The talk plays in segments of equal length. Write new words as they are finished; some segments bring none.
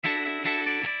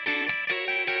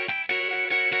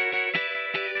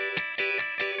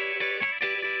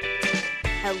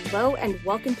Hello and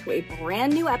welcome to a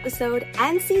brand new episode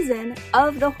and season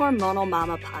of the Hormonal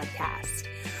Mama podcast.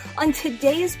 On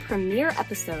today's premiere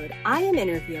episode, I am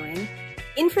interviewing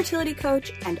infertility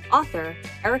coach and author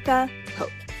Erica Pope.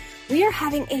 We are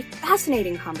having a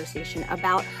fascinating conversation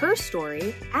about her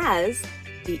story as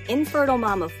the infertile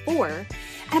mom of 4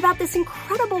 and about this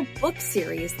incredible book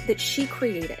series that she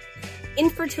created,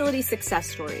 Infertility Success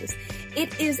Stories.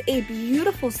 It is a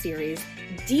beautiful series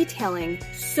detailing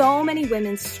so many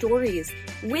women's stories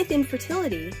with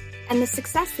infertility and the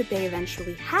success that they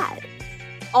eventually had.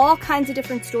 All kinds of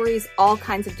different stories, all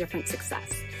kinds of different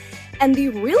success. And the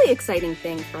really exciting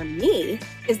thing for me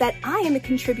is that I am a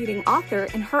contributing author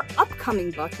in her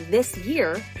upcoming book this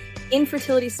year,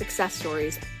 Infertility Success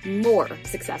Stories, More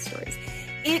Success Stories.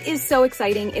 It is so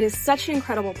exciting. It is such an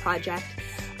incredible project.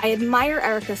 I admire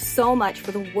Erica so much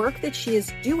for the work that she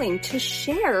is doing to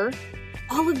share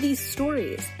all of these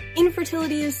stories.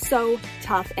 Infertility is so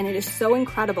tough, and it is so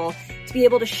incredible to be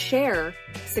able to share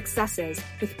successes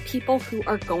with people who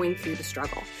are going through the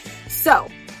struggle. So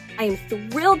I am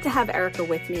thrilled to have Erica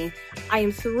with me. I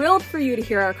am thrilled for you to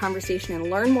hear our conversation and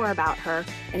learn more about her.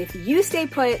 And if you stay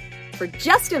put for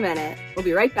just a minute, we'll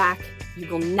be right back. You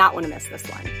will not want to miss this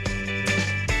one.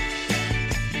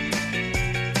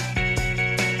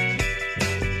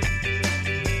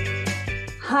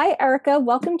 Hi, Erica.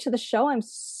 Welcome to the show. I'm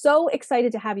so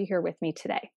excited to have you here with me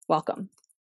today. Welcome.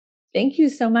 Thank you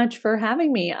so much for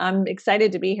having me. I'm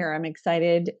excited to be here. I'm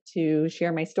excited to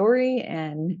share my story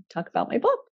and talk about my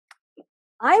book.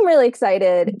 I'm really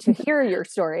excited to hear your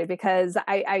story because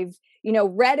I've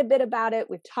read a bit about it.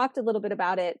 We've talked a little bit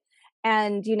about it.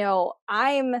 And,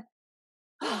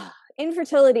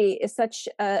 infertility is such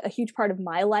a huge part of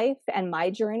my life and my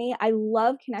journey. I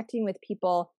love connecting with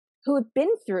people who have been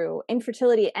through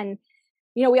infertility, and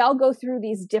we all go through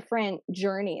these different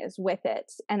journeys with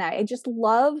it. And I just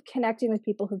love connecting with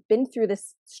people who've been through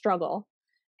this struggle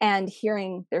and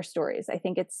hearing their stories. I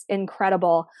think it's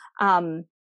incredible. So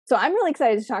I'm really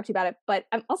excited to talk to you about it, but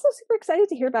I'm also super excited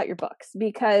to hear about your books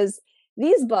because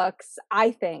these books,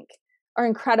 I think, are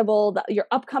incredible. Your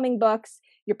upcoming books,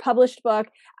 your published book,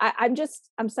 I'm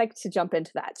psyched to jump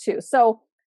into that too. So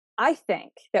I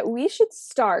think that we should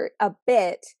start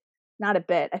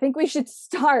I think we should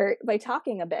start by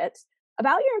talking a bit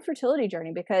about your infertility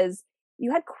journey because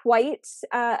you had quite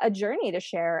a journey to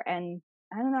share. And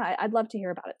I don't know, I'd love to hear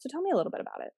about it. So tell me a little bit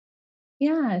about it.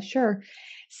 Yeah, sure.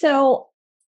 So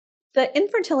the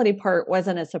infertility part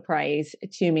wasn't a surprise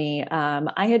to me.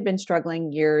 I had been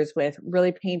struggling years with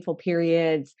really painful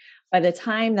periods. By the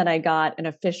time that I got an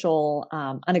official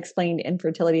unexplained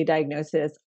infertility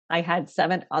diagnosis, I had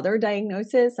 7 other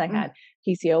diagnoses. I had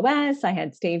PCOS, I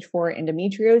had stage 4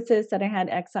 endometriosis that I had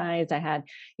excised, I had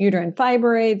uterine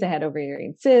fibroids, I had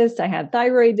ovarian cysts, I had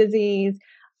thyroid disease.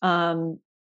 I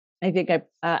think I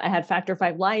had factor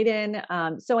V Leiden.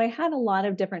 So I had a lot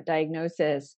of different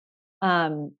diagnoses.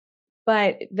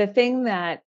 But the thing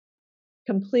that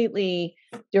completely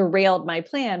derailed my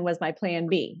plan was my plan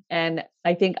B. And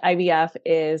I think IVF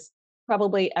is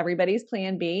probably everybody's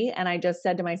plan B. And I just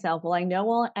said to myself, well, I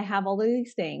know I have all of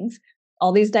these things,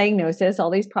 all these diagnoses, all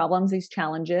these problems, these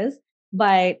challenges,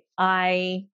 but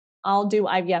I'll do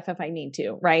IVF if I need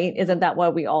to, right? Isn't that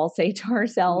what we all say to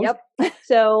ourselves? Yep.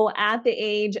 So at the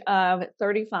age of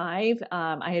 35,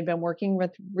 I had been working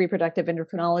with reproductive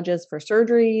endocrinologists for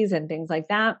surgeries and things like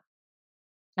that.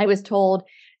 I was told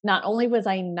not only was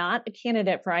I not a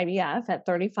candidate for IVF at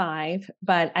 35,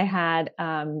 but I had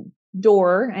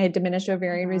I had diminished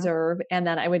ovarian reserve, and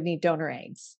that I would need donor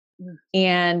eggs.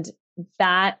 And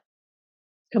that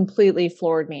completely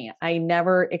floored me. I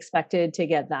never expected to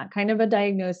get that kind of a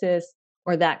diagnosis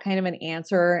or that kind of an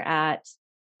answer at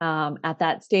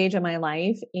that stage of my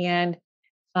life. And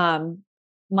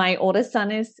my oldest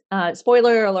son is,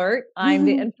 spoiler alert, I'm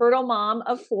the infertile mom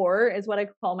of 4 is what I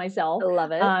call myself. I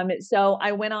love it. So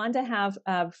I went on to have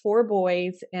 4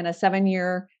 boys in a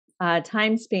 7-year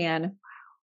time span.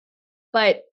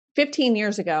 But 15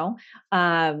 years ago,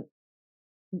 donor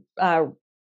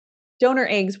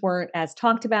eggs weren't as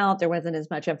talked about. There wasn't as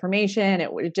much information.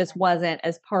 It just wasn't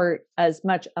as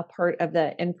much a part of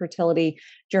the infertility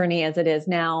journey as it is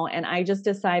now. And I just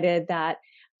decided that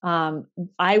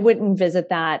I wouldn't visit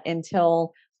that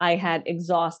until I had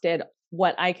exhausted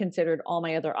what I considered all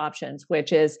my other options,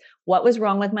 which is what was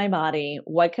wrong with my body,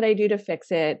 what could I do to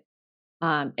fix it,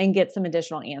 and get some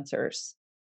additional answers.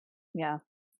 Yeah.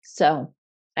 So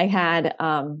I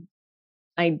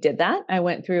did that. I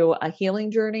went through a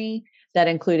healing journey that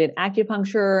included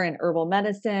acupuncture and herbal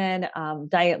medicine,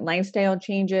 diet and lifestyle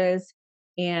changes,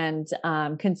 and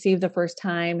conceived the first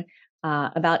time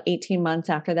about 18 months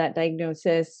after that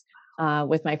diagnosis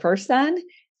with my first son.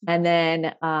 And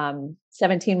then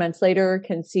 17 months later,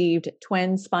 conceived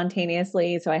twins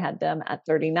spontaneously. So I had them at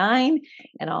 39,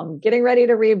 and I'm getting ready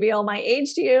to reveal my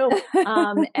age to you.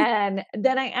 And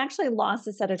then I actually lost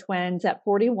a set of twins at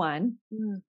 41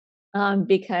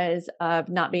 because of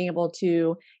not being able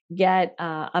to get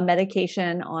a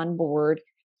medication on board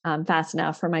fast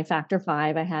enough for my factor V.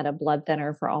 I had a blood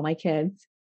thinner for all my kids,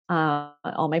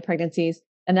 all my pregnancies.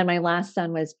 And then my last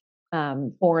son was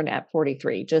born at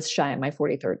 43, just shy of my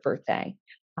 43rd birthday.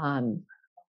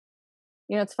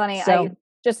 It's funny. I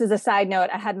just as a side note,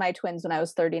 I had my twins when I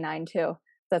was 39 too.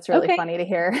 That's really funny to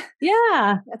hear.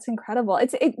 Yeah, that's incredible.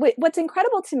 What's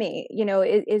incredible to me,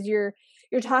 is you're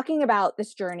talking about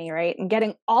this journey, right, and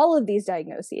getting all of these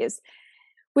diagnoses,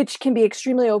 which can be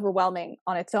extremely overwhelming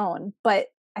on its own. But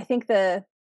I think for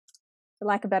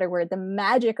lack of a better word, the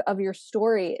magic of your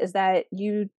story is that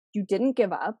you didn't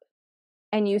give up.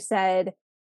 And you said,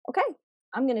 okay,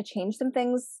 I'm going to change some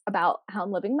things about how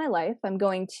I'm living my life. I'm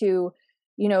going to,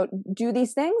 do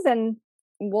these things and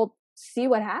we'll see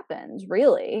what happens,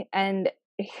 really. And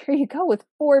here you go with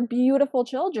 4 beautiful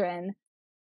children.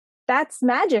 That's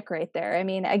magic right there. I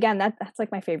mean, again, that's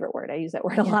like my favorite word. I use that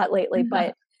word a lot lately,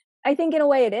 but I think in a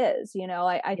way it is,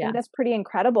 I think that's pretty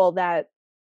incredible that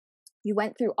you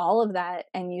went through all of that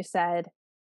and you said,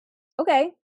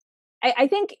 okay, I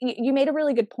think you made a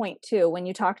really good point too, when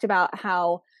you talked about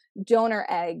how donor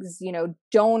eggs,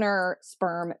 donor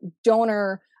sperm,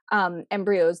 donor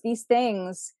embryos, these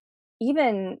things,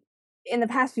 even in the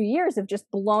past few years, have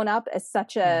just blown up as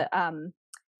such a,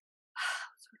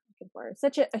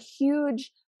 such a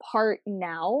huge part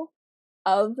now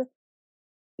of,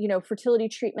 fertility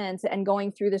treatments and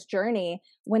going through this journey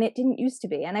when it didn't used to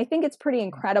be. And I think it's pretty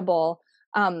incredible,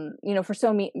 for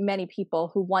so many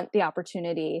people who want the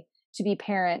opportunity to be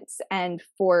parents and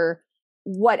for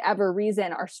whatever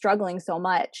reason are struggling so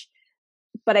much.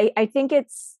 But I think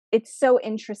it's so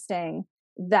interesting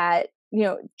that,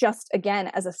 just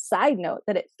again, as a side note,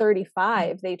 that at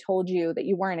 35, they told you that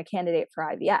you weren't a candidate for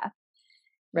IVF.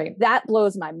 Right. That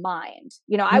blows my mind.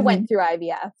 I went through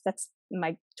IVF.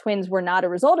 My twins were not a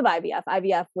result of IVF.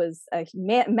 IVF was a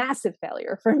massive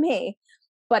failure for me,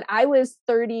 but I was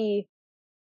 38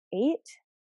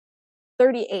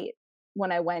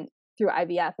 when I went through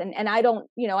IVF. And I don't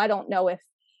know if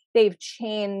they've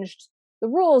changed the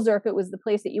rules or if it was the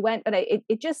place that you went, but it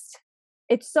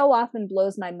so often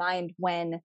blows my mind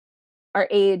when our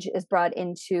age is brought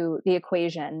into the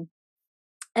equation.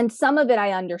 And some of it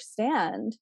I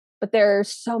understand, but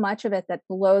there's so much of it that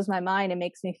blows my mind and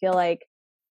makes me feel like,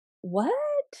 what?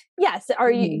 Yes.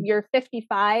 You're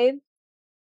 55?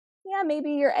 Yeah,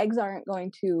 maybe your eggs aren't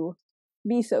going to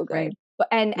be so good. Right. But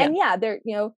and they're,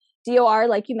 DOR,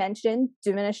 like you mentioned,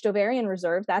 diminished ovarian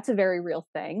reserve, that's a very real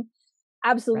thing.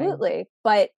 Absolutely. Right.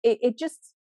 But it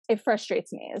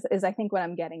frustrates me is I think what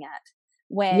I'm getting at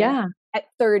when at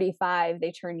 35,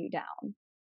 they turn you down.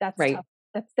 That's right. Tough.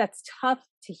 That's tough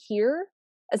to hear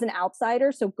as an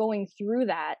outsider. So going through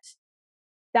that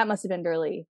must have been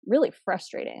really, really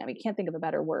frustrating. I mean, can't think of a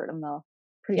better word. I'm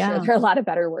pretty sure there are a lot of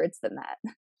better words than that.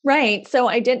 Right. So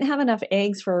I didn't have enough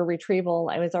eggs for a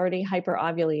retrieval. I was already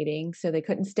hyperovulating, so they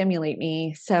couldn't stimulate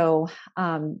me. So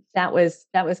that was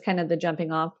kind of the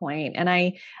jumping off point. And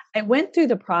I went through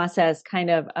the process kind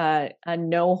of a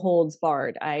no holds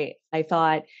barred. I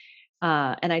thought,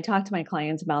 and I talked to my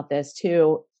clients about this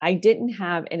too. I didn't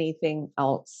have anything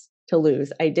else to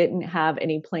lose. I didn't have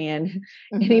any plan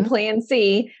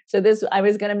C. So I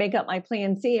was going to make up my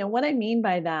plan C. And what I mean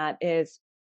by that is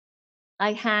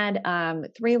I had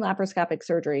 3 laparoscopic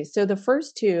surgeries. So the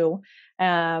first 2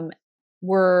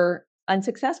 were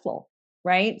unsuccessful,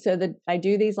 right? So I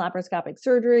do these laparoscopic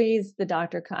surgeries. The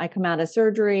doctor, I come out of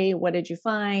surgery. What did you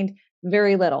find?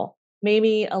 Very little.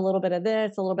 Maybe a little bit of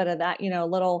this, a little bit of that, a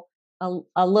little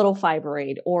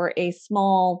fibroid or a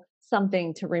small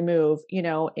something to remove,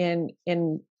 in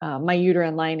my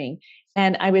uterine lining.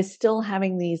 And I was still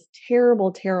having these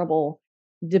terrible, terrible,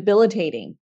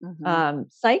 debilitating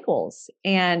cycles.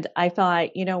 And I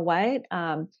thought, you know what?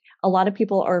 A lot of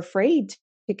people are afraid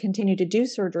to continue to do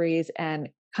surgeries and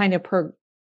kind of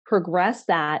progress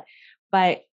that,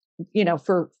 but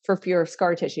for fear of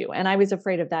scar tissue. And I was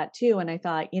afraid of that too. And I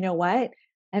thought, you know what?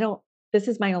 This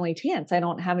is my only chance. I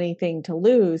don't have anything to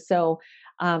lose. So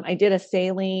I did a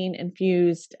saline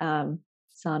infused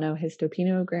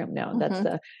sonohistopenogram. No,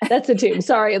 that's a tube.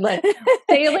 Sorry,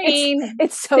 saline.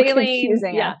 It's so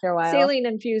confusing after a while. Saline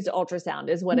infused ultrasound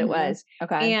is what it was.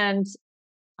 Okay. And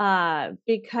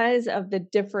because of the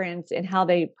difference in how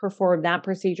they performed that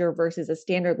procedure versus a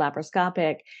standard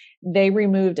laparoscopic, they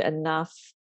removed enough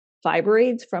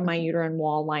fibroids from my uterine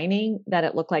wall lining that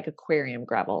it looked like aquarium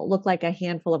gravel. It looked like a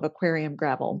handful of aquarium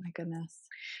gravel. Oh my goodness.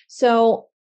 So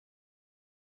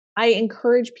I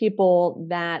encourage people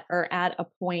that are at a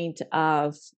point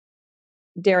of,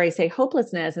 dare I say,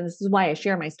 hopelessness. And this is why I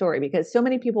share my story, because so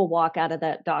many people walk out of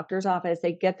that doctor's office,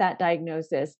 they get that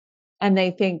diagnosis, and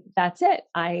they think that's it.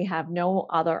 I have no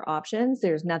other options.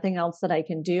 There's nothing else that I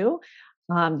can do.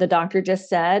 The doctor just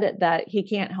said that he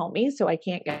can't help me, so I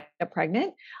can't get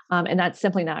pregnant. And that's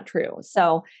simply not true.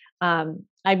 So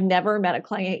I've never met a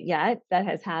client yet that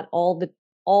has had all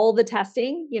the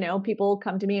testing. People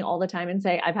come to me all the time and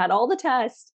say, I've had all the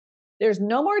tests. There's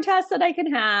no more tests that I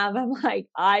can have. I'm like,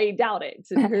 I doubt it.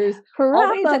 So there's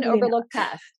always an overlooked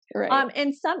test. Right.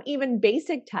 And some even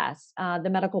basic tests, the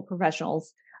medical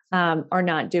professionals are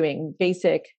not doing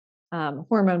basic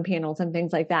hormone panels and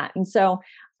things like that. And so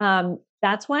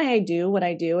that's why I do what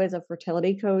I do as a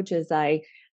fertility coach is I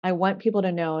want people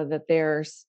to know that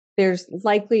there's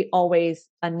likely always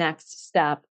a next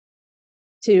step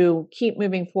to keep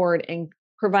moving forward and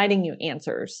providing you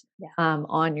answers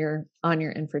on your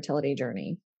infertility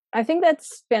journey. I think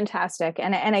that's fantastic.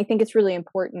 And I think it's really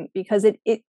important because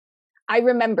I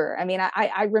remember,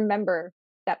 I remember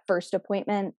that first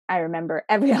appointment. I remember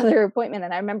every other appointment.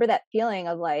 And I remember that feeling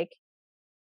of like,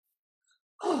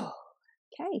 oh,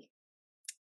 okay,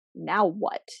 now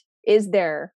what? Is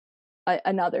there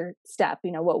another step?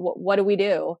 What do we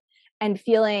do? And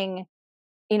feeling,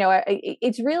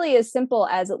 it's really as simple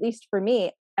as, at least for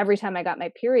me, every time I got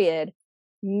my period,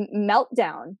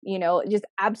 meltdown, just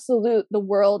absolute, the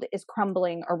world is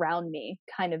crumbling around me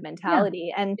kind of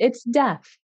mentality. And it's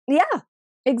death. Yeah,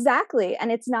 exactly.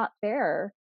 And it's not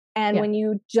fair. And when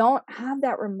you don't have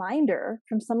that reminder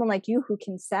from someone like you who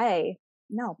can say,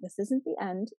 no, this isn't the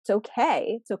end. It's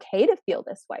okay. It's okay to feel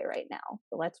this way right now.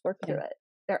 So let's work through it.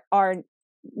 There are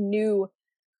new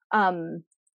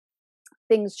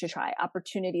things to try,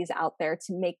 opportunities out there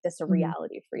to make this a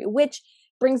reality for you, which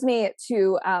brings me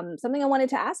to something I wanted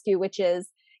to ask you, which is,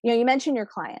 you mentioned your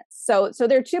clients. So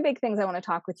there are two big things I want to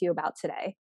talk with you about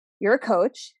today. You're a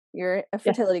coach, you're a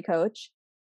fertility coach,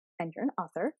 and you're an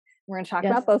author. We're going to talk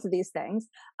about both of these things.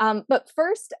 But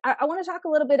first, I want to talk a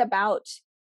little bit about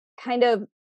kind of,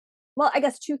 well, I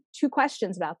guess two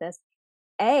questions about this.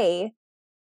 Maybe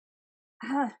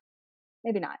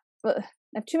not. I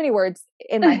have too many words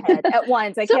in my head at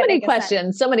once. So many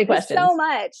questions. So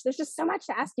much. There's just so much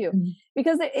to ask you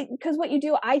because what you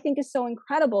do, I think, is so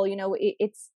incredible.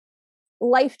 It's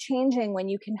life changing when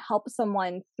you can help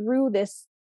someone through this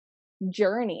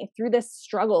journey, through this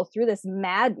struggle, through this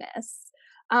madness.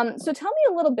 So tell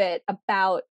me a little bit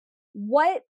about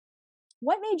what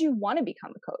made you want to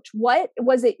become a coach? What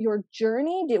was it, your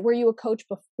journey? Were you a coach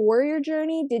before your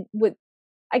journey?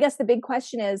 I guess the big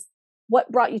question is, what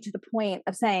brought you to the point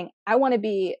of saying, I want to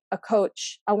be a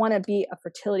coach. I want to be a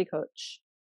fertility coach.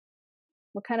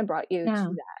 What kind of brought you to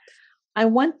that? I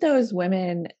want those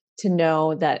women to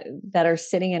know that are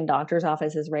sitting in doctors'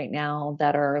 offices right now,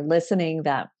 that are listening,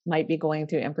 that might be going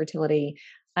through infertility.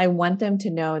 I want them to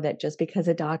know that just because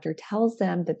a doctor tells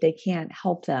them that they can't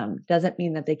help them doesn't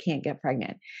mean that they can't get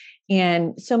pregnant.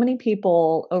 And so many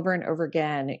people over and over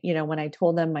again, when I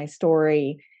told them my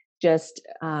story, just,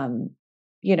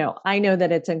 I know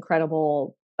that it's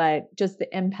incredible, but just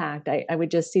the impact, I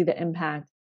would just see the impact,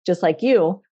 just like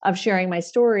you, of sharing my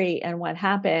story and what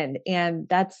happened. And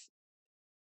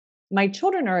my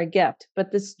children are a gift,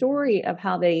 but the story of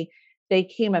how they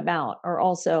came about are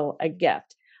also a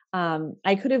gift.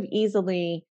 I could have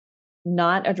easily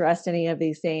not addressed any of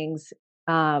these things.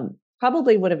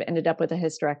 Probably would have ended up with a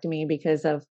hysterectomy because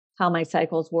of how my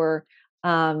cycles were,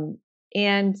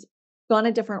 and gone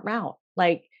a different route.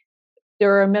 Like,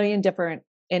 there are a million different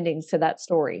endings to that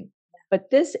story,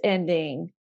 but this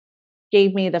ending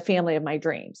gave me the family of my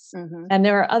dreams. And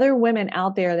there are other women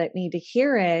out there that need to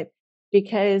hear it,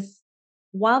 because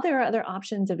while there are other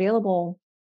options available,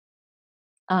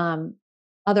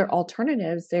 other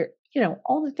alternatives, there,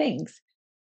 all the things,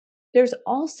 there's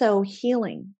also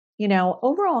healing.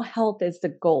 Overall health is the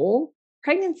goal.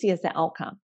 Pregnancy is the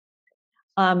outcome,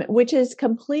 which is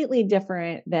completely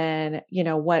different than,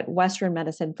 what Western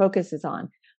medicine focuses on.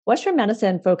 Western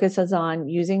medicine focuses on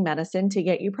using medicine to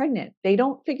get you pregnant. They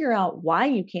don't figure out why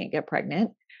you can't get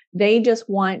pregnant. They just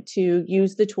want to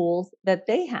use the tools that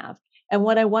they have. And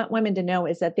what I want women to know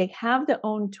is that they have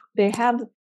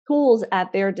tools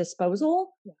at their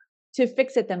disposal to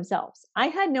fix it themselves. I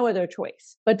had no other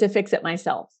choice but to fix it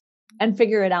myself and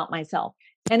figure it out myself.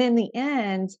 And in the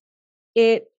end,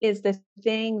 it is the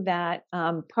thing that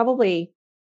probably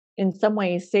in some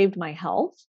ways saved my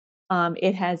health.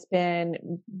 It has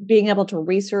been being able to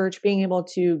research, being able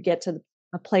to get to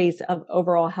a place of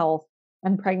overall health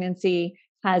and pregnancy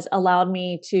has allowed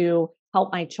me to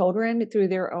help my children through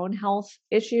their own health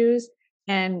issues.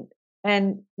 And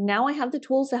now I have the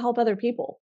tools to help other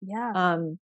people. Yeah.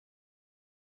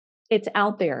 It's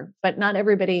out there, but not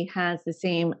everybody has the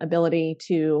same ability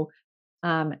to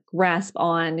grasp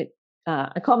on.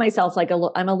 I call myself like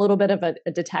I'm a little bit of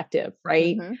a detective,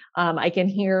 right? I can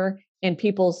hear in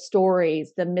people's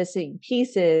stories the missing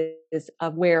pieces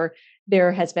of where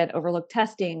there has been overlooked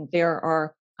testing. There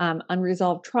are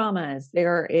unresolved traumas.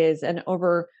 There is an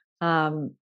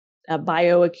a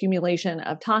bioaccumulation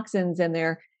of toxins in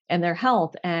their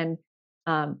health, and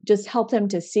just help them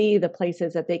to see the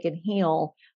places that they can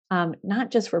heal,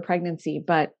 not just for pregnancy,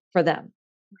 but for them,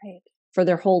 Right. for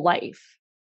their whole life.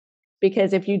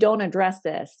 Because if you don't address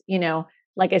this,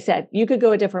 like I said, you could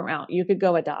go a different route. You could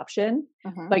go adoption,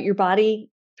 but your body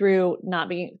through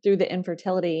the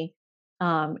infertility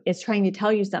is trying to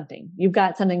tell you something. You've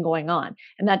got something going on.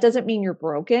 And that doesn't mean you're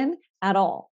broken at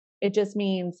all. It just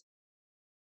means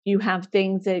you have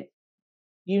things that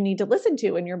you need to listen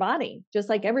to in your body, just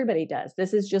like everybody does.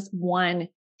 This is just one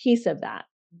piece of that.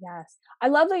 Yes. I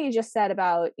love what you just said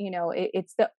about,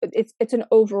 it's an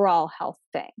overall health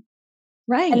thing.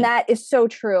 Right. And that is so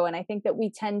true. And I think that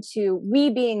we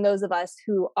being those of us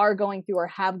who are going through or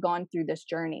have gone through this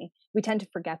journey, we tend to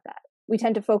forget that. We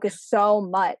tend to focus so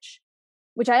much,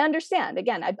 which I understand.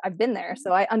 Again, I've been there,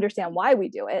 so I understand why we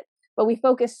do it. But we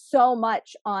focus so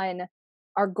much on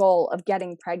our goal of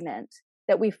getting pregnant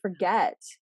that we forget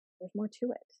there's more to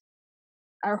it.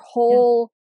 Our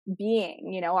whole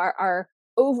being, our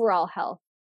overall health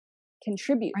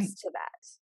contributes to that.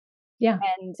 Yeah.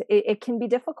 And it can be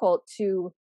difficult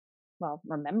to,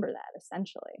 remember that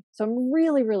essentially. So I'm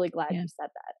really, really glad you said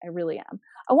that. I really am.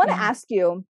 I want to ask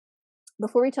you,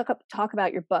 before we talk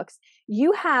about your books,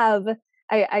 you have,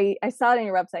 I saw it on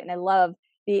your website and I love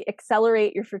the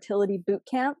Accelerate Your Fertility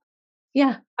Bootcamp.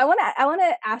 Yeah. I want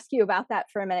to ask you about that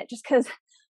for a minute, just because,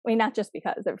 not just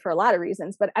because, for a lot of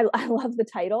reasons, but I love the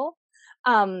title.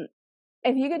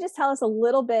 If you could just tell us a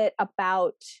little bit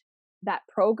about that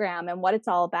program and what it's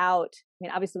all about.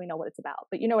 Obviously we know what it's about,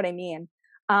 but you know what I mean?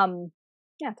 Tell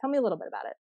me a little bit about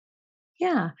it.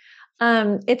 Yeah.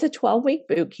 It's a 12-week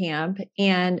boot camp,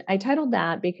 and I titled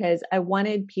that because I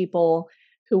wanted people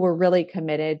who were really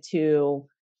committed to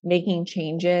making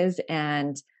changes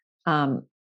and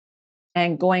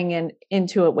going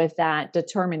into it with that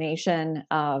determination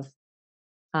of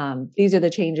these are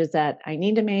the changes that I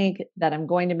need to make, that I'm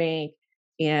going to make,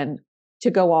 and to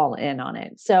go all in on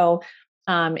it. So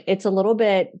it's a little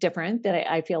bit different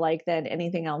that I feel like than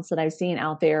anything else that I've seen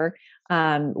out there.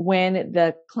 When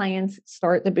the clients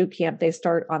start the boot camp, they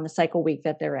start on the cycle week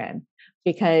that they're in,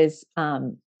 because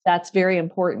that's very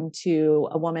important to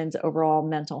a woman's overall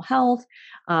mental health.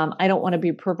 I don't want to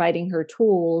be providing her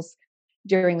tools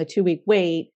during the 2-week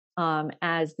wait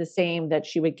as the same that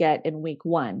she would get in week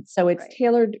 1. So it's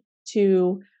tailored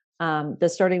to the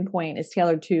starting point is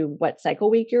tailored to what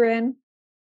cycle week you're in.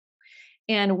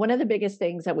 And one of the biggest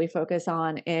things that we focus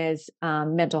on is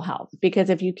mental health, because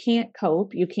if you can't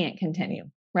cope, you can't continue,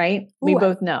 right? We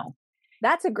both know.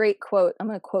 That's a great quote. I'm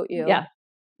going to quote you. Yeah.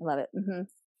 I love it.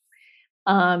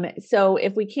 So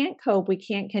if we can't cope, we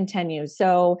can't continue.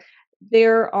 So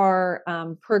there are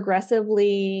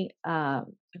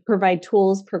provide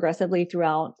tools progressively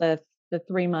throughout the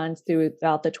 3 months,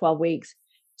 throughout the 12 weeks,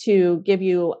 to give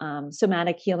you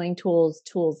somatic healing tools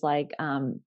like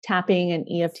tapping and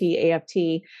EFT,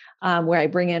 AFT, where I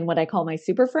bring in what I call my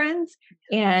super friends,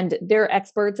 and they're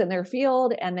experts in their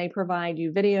field, and they provide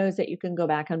you videos that you can go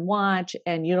back and watch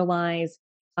and utilize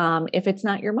if it's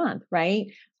not your month, right?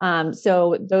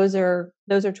 So those are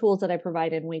tools that I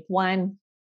provide in week 1.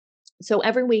 So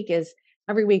every week is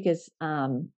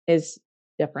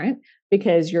different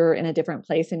because you're in a different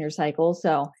place in your cycle.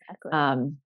 So let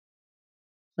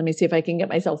me see if I can get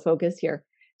myself focused here.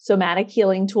 Somatic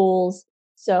healing tools.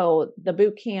 So the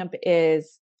boot camp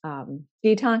is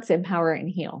detox, empower, and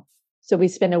heal. So we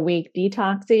spend a week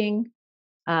detoxing.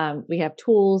 We have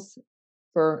tools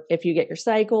for if you get your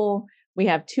cycle. We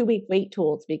have 2-week wait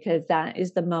tools, because that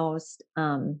is the most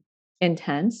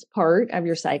intense part of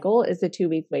your cycle, is the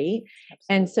 2-week wait.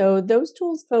 Absolutely. And so those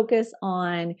tools focus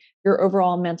on your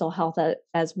overall mental health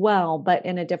as well, but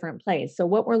in a different place. So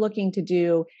what we're looking to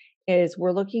do is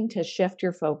we're looking to shift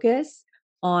your focus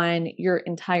on your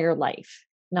entire life,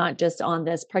 not just on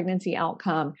this pregnancy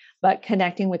outcome, but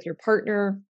connecting with your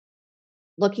partner,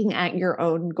 looking at your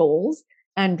own goals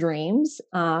and dreams,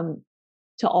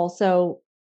 to also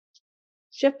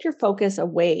shift your focus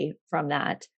away from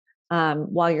that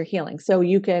while you're healing. So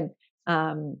you can,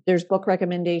 there's book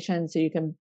recommendations. So you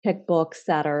can pick books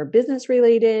that are business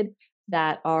related,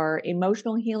 that are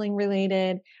emotional healing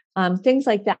related, things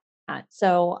like that.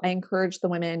 So I encourage the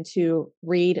women to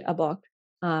read a book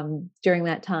during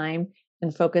that time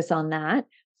and focus on that,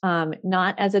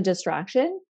 not as a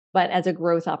distraction, but as a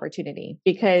growth opportunity,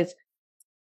 because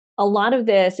a lot of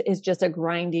this is just a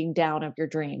grinding down of your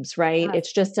dreams, right?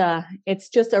 Yes. It's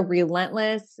just a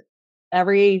relentless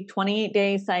every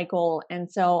 28-day cycle.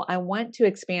 And so I want to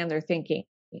expand their thinking.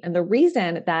 And the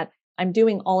reason that I'm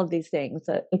doing all of these things,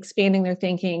 expanding their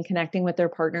thinking, connecting with their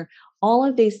partner, all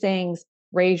of these things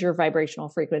raise your vibrational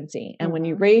frequency. And when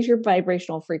you raise your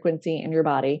vibrational frequency in your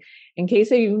body, in case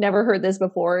you've never heard this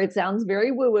before, it sounds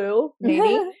very woo-woo,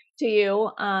 maybe to you,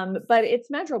 but it's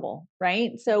measurable,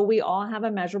 right? So we all have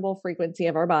a measurable frequency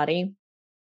of our body.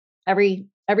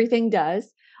 Everything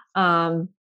does.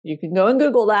 You can go and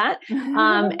Google that.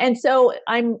 And so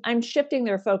I'm shifting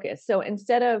their focus. So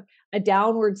instead of a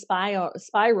downward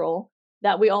spiral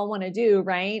that we all want to do,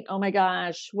 right? Oh my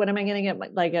gosh, when am I going to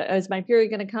get, like, is my period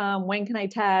going to come? When can I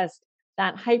test?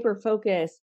 That hyper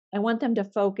focus. I want them to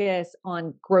focus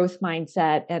on growth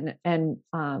mindset and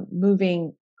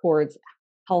moving towards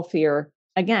healthier,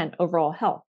 again, overall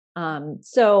health.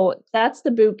 So that's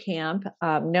the boot camp.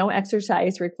 No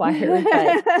exercise required,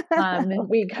 but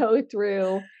we go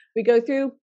through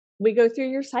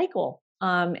your cycle.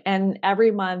 And every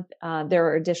month there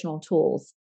are additional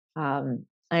tools.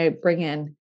 I bring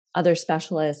in other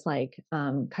specialists like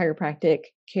chiropractic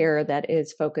care that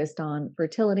is focused on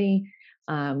fertility.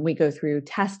 We go through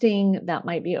testing that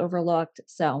might be overlooked.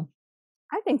 So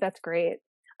I think that's great.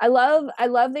 I love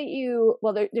that you,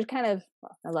 well, there's kind of,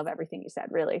 well, I love everything you said,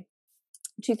 really.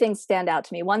 Two things stand out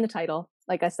to me. One, the title,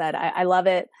 like I said, I love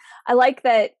it. I like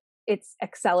that it's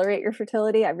Accelerate Your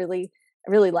Fertility. I really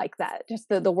like that. Just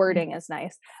the wording is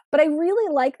nice, but I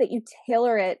really like that you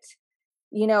tailor it,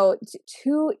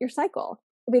 to your cycle,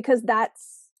 because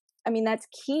that's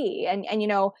key. And,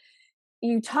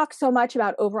 you talk so much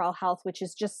about overall health, which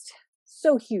is just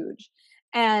so huge.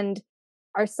 And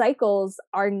our cycles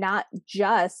are not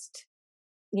just,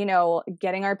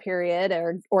 getting our period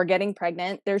or getting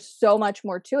pregnant. There's so much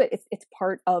more to it. It's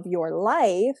part of your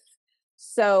life.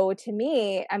 So to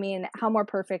me, how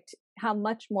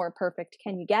much more perfect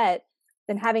can you get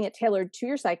than having it tailored to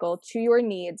your cycle, to your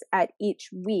needs at each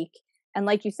week? And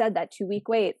like you said, that 2-week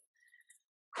wait,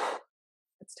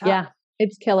 it's tough. Yeah,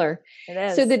 it's killer. It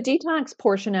is. So the detox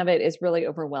portion of it is really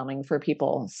overwhelming for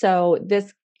people. So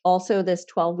this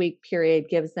 12-week period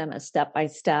gives them a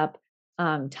step-by-step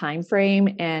time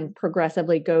frame and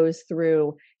progressively goes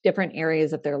through different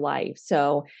areas of their life.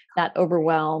 So that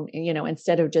overwhelm,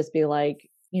 instead of just be like,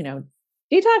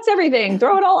 detox everything,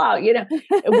 throw it all out,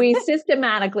 we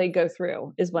systematically go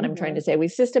through is what I'm trying to say. We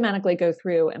systematically go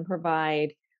through and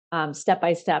provide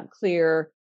step-by-step, clear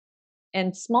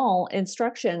and small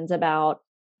instructions about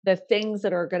the things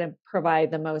that are going to provide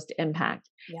the most impact.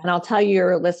 Yeah. And I'll tell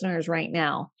your listeners right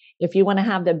now, if you want to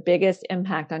have the biggest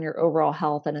impact on your overall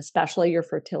health and especially your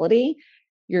fertility,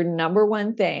 your number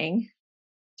one thing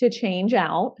to change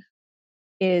out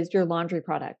is your laundry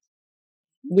products.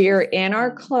 We're in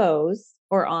our clothes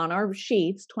or on our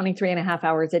sheets 23 and a half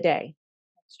hours a day.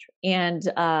 That's true. And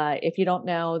if you don't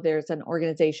know, there's an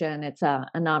organization, it's a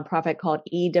nonprofit called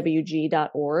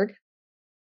EWG.org.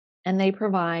 And they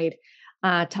provide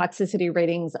toxicity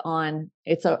ratings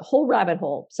it's a whole rabbit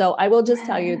hole. So I will just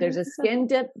tell you, there's a skin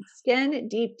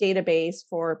deep database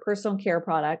for personal care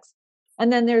products.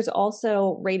 And then there's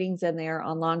also ratings in there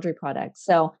on laundry products.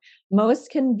 So most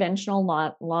conventional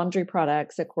laundry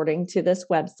products, according to this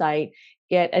website,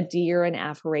 get a D or an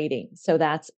F rating. So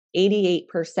that's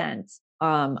 88%.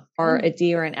 Are a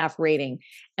D or an F rating.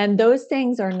 And those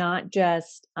things are not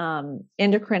just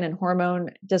endocrine and hormone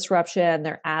disruption,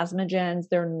 they're asthmagens,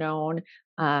 they're known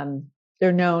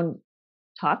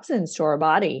toxins to our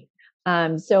body.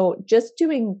 So just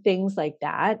doing things like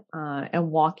that and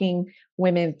walking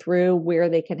women through where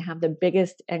they can have the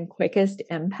biggest and quickest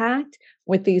impact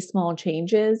with these small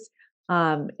changes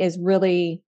is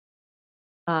really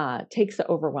takes the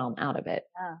overwhelm out of it.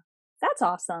 Yeah, that's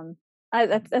awesome.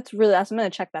 That's really awesome. I'm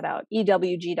going to check that out.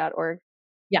 EWG.org.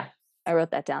 Yeah. I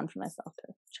wrote that down for myself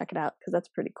to check it out because that's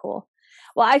pretty cool.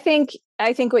 Well, I think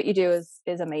what you do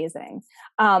is amazing.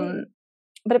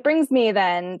 But it brings me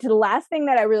then to the last thing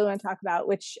that I really want to talk about,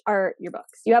 which are your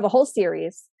books. You have a whole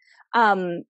series.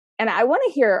 And I want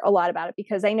to hear a lot about it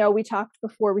because I know we talked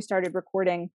before we started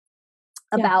recording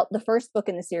about the first book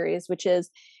in the series, which is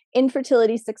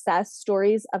Infertility Success: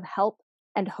 Stories of Help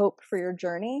and hope for your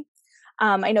journey.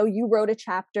 I know you wrote a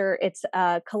chapter. It's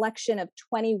a collection of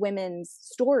 20 women's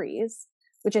stories,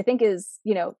 which I think is,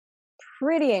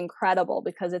 pretty incredible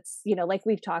because it's, like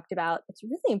we've talked about, it's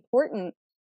really important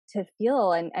to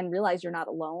feel and realize you're not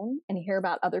alone and hear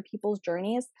about other people's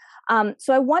journeys.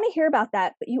 So I want to hear about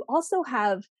that, but you also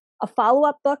have a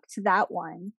follow-up book to that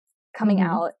one coming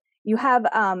out. You have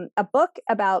a book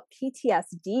about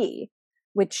PTSD,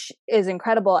 which is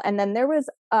incredible. And then there was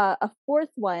a fourth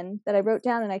one that I wrote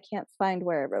down and I can't find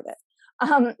where I wrote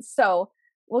it. So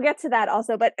we'll get to that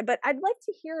also, but I'd like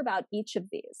to hear about each of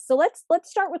these. So let's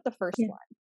start with the first one.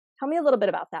 Tell me a little bit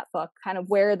about that book, kind of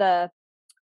where the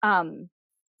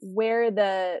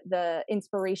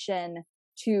inspiration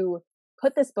to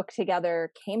put this book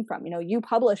together came from. You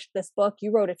published this book,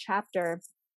 you wrote a chapter.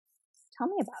 Tell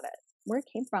me about it, where it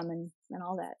came from and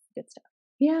all that good stuff.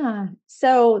 Yeah.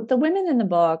 So the women in the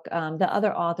book, the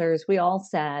other authors, we all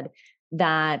said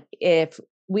that if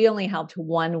we only helped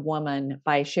one woman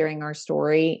by sharing our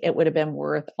story, it would have been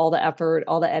worth all the effort,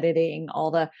 all the editing, all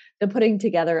the putting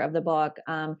together of the book.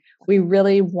 We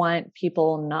really want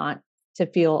people not to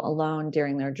feel alone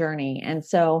during their journey. And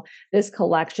so this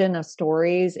collection of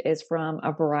stories is from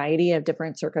a variety of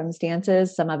different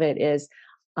circumstances. Some of it is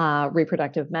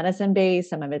reproductive medicine based,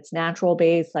 some of it's natural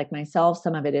based, like myself,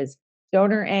 some of it is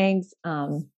donor eggs,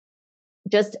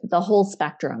 just the whole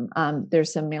spectrum.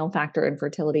 There's some male factor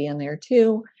infertility in there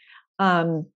too.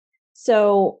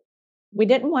 So we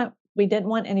didn't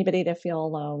want anybody to feel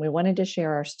alone. We wanted to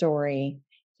share our story,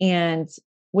 and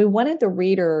we wanted the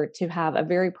reader to have a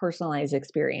very personalized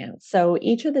experience. So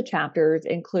each of the chapters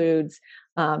includes,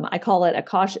 I call it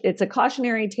it's a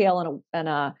cautionary tale and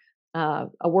a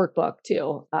workbook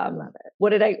too. What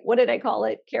did I call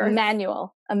it, Kara? A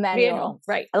manual.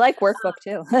 Right. I like workbook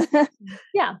too.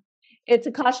 Yeah. It's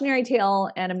a cautionary tale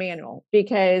and a manual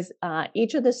because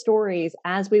each of the stories,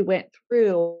 as we went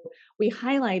through, we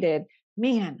highlighted,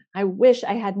 man, I wish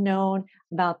I had known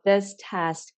about this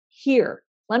test here.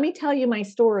 Let me tell you my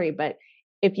story, but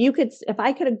if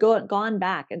I could have gone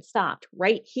back and stopped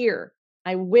right here,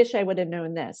 I wish I would have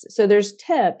known this. So there's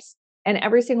tips and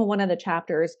every single one of the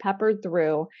chapters peppered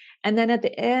through. And then at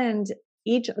the end,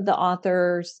 each of the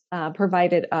authors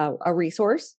provided a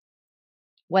resource,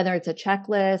 whether it's a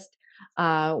checklist,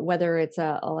 whether it's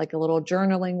a little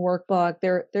journaling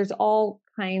workbook. There's all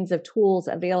kinds of tools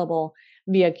available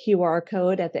via QR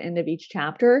code at the end of each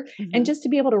chapter. And just to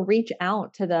be able to reach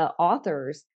out to the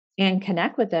authors and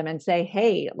connect with them and say,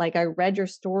 hey, like I read your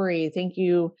story. Thank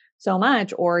you so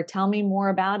much. Or tell me more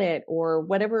about it, or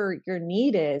whatever your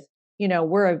need is,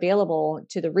 we're available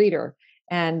to the reader.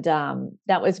 And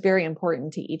that was very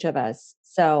important to each of us.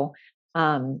 So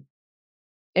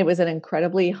it was an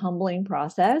incredibly humbling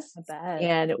process,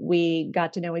 and we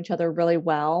got to know each other really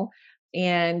well.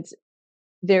 And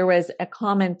there was a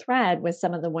common thread with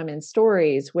some of the women's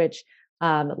stories, which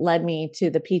led me to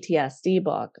the PTSD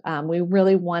book. We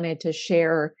really wanted to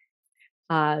share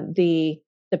the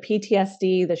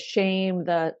PTSD, the shame,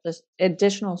 the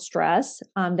additional stress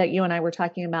that you and I were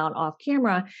talking about off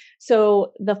camera.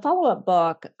 So the follow-up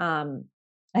book, I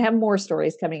have more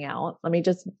stories coming out. Let me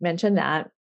just mention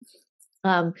that.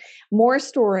 More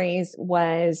Stories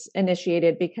was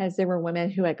initiated because there were women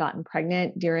who had gotten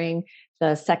pregnant during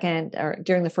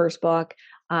the first book.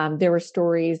 There were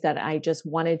stories that I just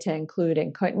wanted to include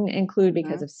and couldn't include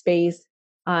because of space.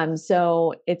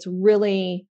 So it's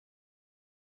really,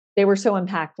 they were so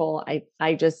impactful.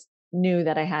 I just knew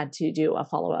that I had to do a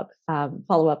follow-up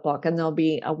book, and there'll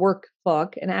be a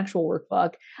workbook, an actual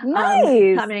workbook,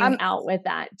 coming out with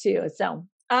that too. So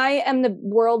I am the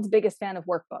world's biggest fan of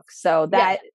workbooks. So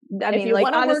that, I mean, like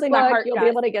honestly, workbook, my heart, you'll be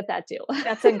able to get that too.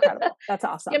 That's incredible. That's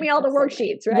awesome. Give me all the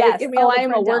worksheets, right? Yes. Give me all I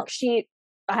am a worksheet.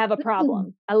 I have a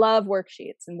problem. I love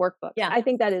worksheets and workbooks. Yeah. I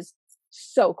think that is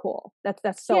so cool.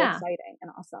 That's so exciting and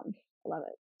awesome. I love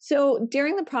it. So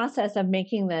during the process of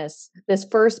making this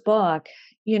first book,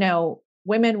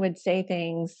 women would say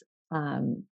things,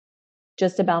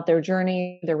 just about their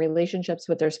journey, their relationships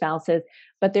with their spouses.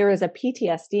 But there is a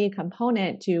PTSD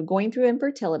component to going through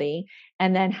infertility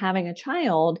and then having a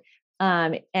child.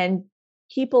 And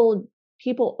people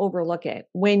overlook it.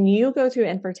 When you go through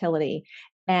infertility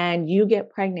and you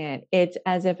get pregnant, it's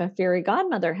as if a fairy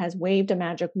godmother has waved a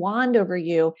magic wand over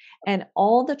you, and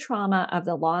all the trauma of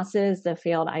the losses, the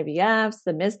failed IVFs,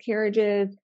 the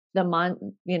miscarriages, the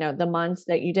months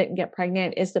that you didn't get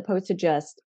pregnant is supposed to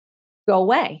just go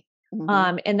away.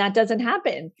 And that doesn't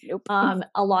happen. Nope.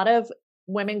 A lot of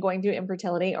women going through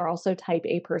infertility are also type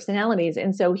A personalities.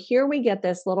 And so here we get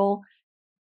this little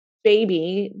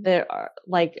baby that are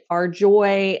like our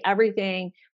joy,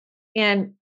 everything.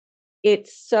 And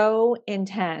it's so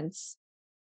intense.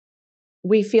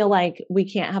 We feel like we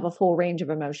can't have a full range of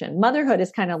emotion. Motherhood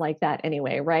is kind of like that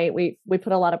anyway, right? We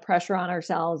put a lot of pressure on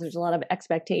ourselves. There's a lot of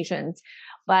expectations,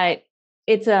 but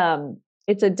it's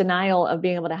it's a denial of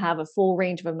being able to have a full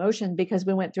range of emotion because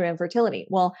we went through infertility.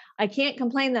 Well, I can't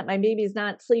complain that my baby's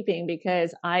not sleeping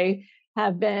because I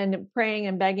have been praying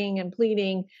and begging and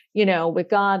pleading, with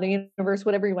God, the universe,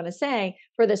 whatever you want to say,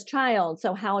 for this child.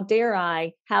 So how dare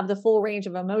I have the full range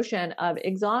of emotion of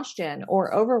exhaustion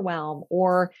or overwhelm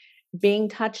or being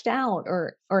touched out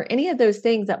or any of those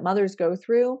things that mothers go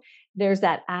through? There's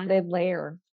that added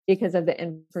layer because of the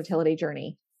infertility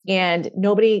journey. And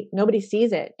nobody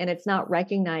sees it, and it's not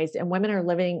recognized, and women are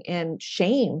living in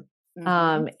shame.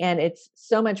 And it's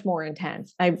so much more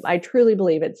intense. I truly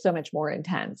believe it's so much more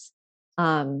intense.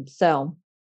 So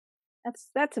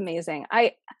that's amazing.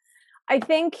 I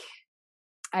think,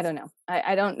 I don't know.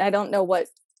 I don't know what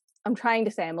I'm trying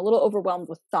to say. I'm a little overwhelmed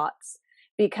with thoughts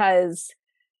because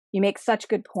you make such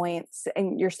good points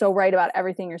and you're so right about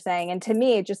everything you're saying. And to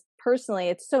me, just personally,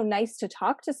 it's so nice to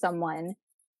talk to someone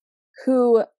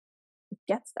who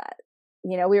gets that.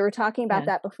 We were talking about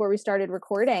that before we started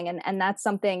recording. And that's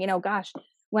something, gosh,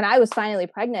 when I was finally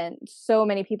pregnant, so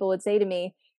many people would say to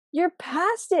me, "You're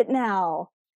past it now."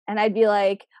 And I'd be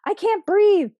like, "I can't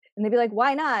breathe." And they'd be like,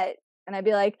 "Why not?" And I'd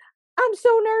be like, "I'm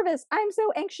so nervous. I'm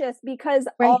so anxious," because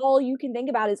all you can think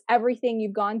about is everything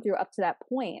you've gone through up to that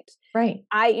point. Right.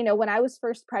 When I was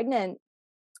first pregnant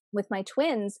with my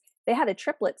twins, they had a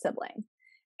triplet sibling.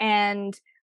 And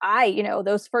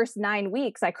those first 9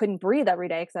 weeks, I couldn't breathe every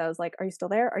day because I was like, "Are you still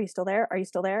there? Are you still there? Are you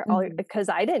still there?" Because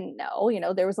I didn't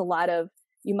know, there was a lot of,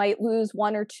 you might lose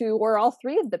one or two or all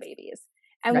three of the babies.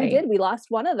 And we did, we lost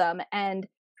one of them. And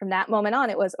from that moment on,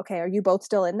 it was, "Okay, are you both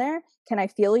still in there? Can I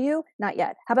feel you? Not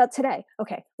yet. How about today?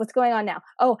 Okay, what's going on now?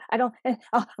 Oh, I don't,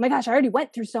 oh my gosh, I already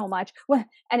went through so much."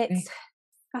 And it's,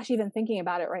 gosh, even thinking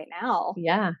about it right now,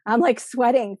 I'm like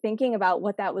sweating thinking about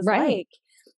what that was like.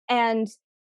 And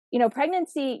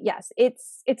pregnancy, yes,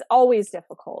 it's always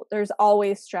difficult. There's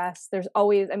always stress. There's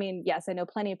always, yes, I know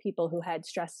plenty of people who had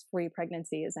stress-free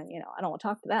pregnancies, and I don't want to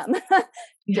talk to them.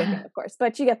 Joking, of course,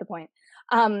 but you get the point.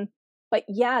 But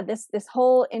yeah, this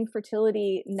whole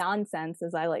infertility nonsense,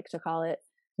 as I like to call it,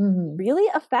 really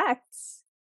affects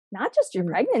not just your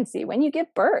pregnancy, when you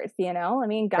give birth,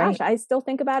 gosh, I still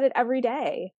think about it every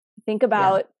day. Think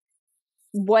about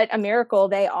what a miracle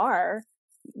they are,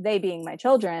 they being my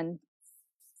children,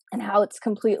 and how it's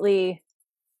completely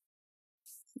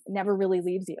never really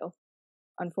leaves you,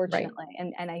 unfortunately.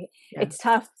 And it's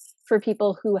tough for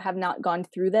people who have not gone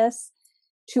through this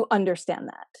to understand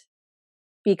that,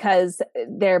 because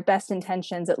their best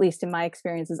intentions, at least in my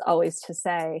experience, is always to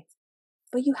say,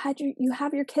 "But you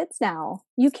have your kids now.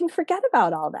 You can forget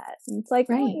about all that." And it's like,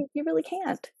 no, you really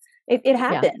can't. It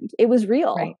happened. It was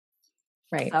real.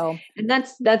 Right. So, and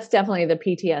that's definitely the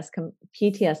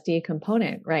PTSD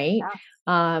component, right?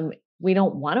 We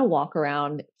don't want to walk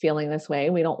around feeling this way.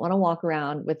 We don't want to walk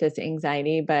around with this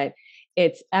anxiety, but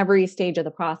it's every stage of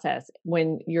the process.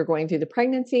 When you're going through the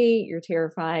pregnancy, you're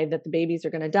terrified that the babies are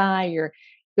going to die. You're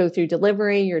go through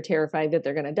delivery, you're terrified that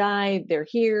they're going to die. They're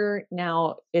here.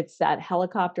 Now it's that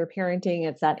helicopter parenting.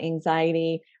 It's that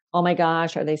anxiety. Oh my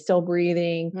gosh, are they still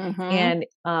breathing? And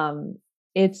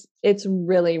it's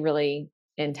really, really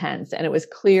intense. And it was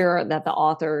clear that the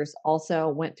authors also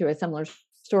went through a similar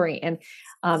story. And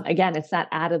again, it's that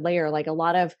added layer. Like, a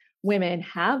lot of women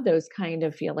have those kind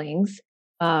of feelings,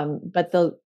 but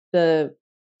the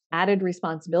added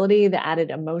responsibility, the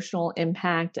added emotional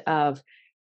impact of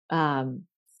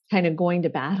kind of going to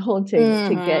battle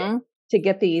to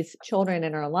get these children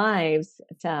in our lives,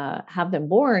 to have them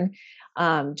born,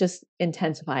 just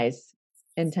intensifies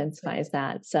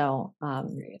that. So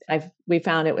we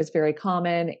found it was very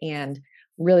common, and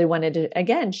really wanted to,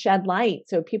 again, shed light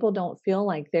so people don't feel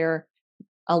like they're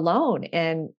alone.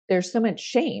 And there's so much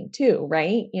shame too,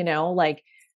 right? Like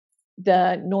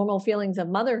the normal feelings of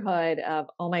motherhood of,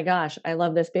 "Oh my gosh, I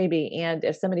love this baby. And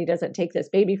if somebody doesn't take this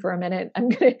baby for a minute, I'm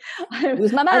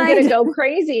lose my mind. I'm going to go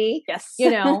crazy." Yes.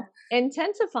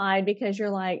 Intensified because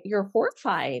you're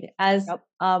horrified as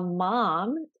a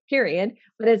mom, period.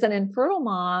 But as an infertile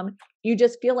mom, you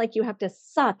just feel like you have to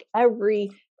suck every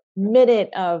minute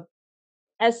of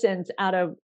essence out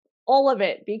of all of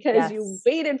it because you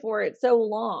waited for it so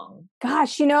long.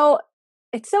 Gosh,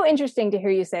 it's so interesting to hear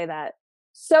you say that.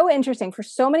 So interesting for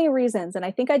so many reasons. And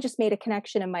I think I just made a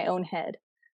connection in my own head.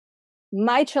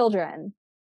 My children,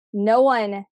 no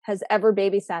one has ever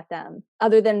babysat them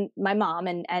other than my mom,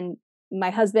 and my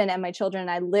husband and my children.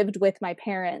 I lived with my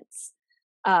parents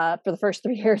for the first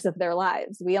 3 years of their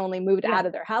lives. We only moved Yeah. out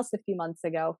of their house a few months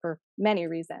ago for many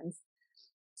reasons.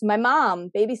 So my mom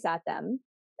babysat them,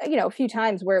 a few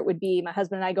times where it would be my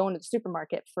husband and I going to the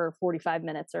supermarket for 45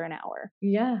 minutes or an hour.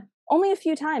 Yeah. Only a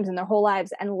few times in their whole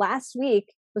lives. And last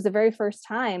week was the very first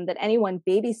time that anyone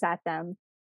babysat them.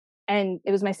 And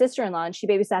it was my sister-in-law, and she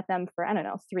babysat them for,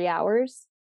 3 hours.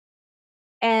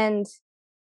 And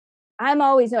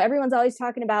everyone's always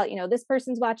talking about, this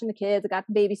person's watching the kids. I got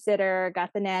the babysitter, I got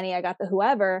the nanny, I got the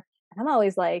whoever. And I'm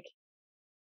always like,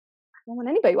 I don't want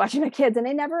anybody watching my kids. And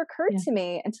it never occurred to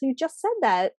me until you just said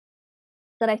that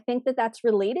I think that that's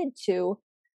related to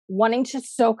wanting to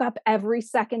soak up every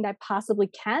second I possibly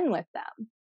can with them.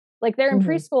 Like they're in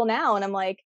preschool now, and I'm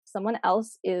like, someone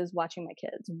else is watching my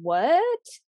kids. What?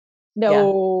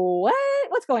 No,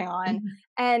 what's going on?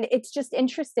 And it's just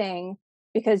interesting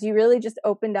because you really just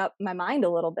opened up my mind a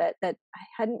little bit that I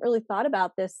hadn't really thought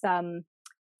about this. What's the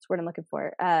word I'm looking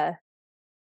for? I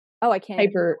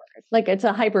can't. Like it's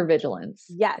a hypervigilance.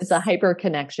 Yes. It's a hyper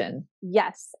connection.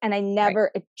 Yes. And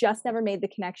it just never made the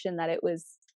connection that it was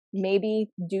maybe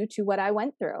due to what I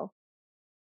went through.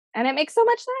 And it makes so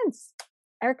much sense.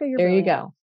 Erica, you're brilliant. There you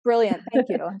go. Brilliant. Thank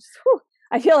you.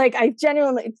 I feel like I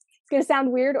genuinely, it's going to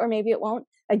sound weird, or maybe it won't.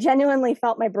 I genuinely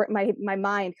felt my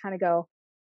mind kind of go,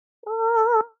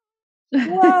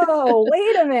 whoa,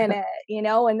 wait a minute,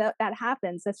 and that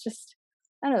happens. That's just,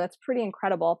 I don't know, that's pretty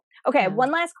incredible. Okay.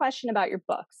 One last question about your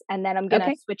books, and then I'm going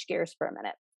to switch gears for a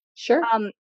minute. Sure.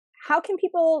 How can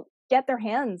people get their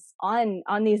hands on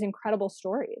these incredible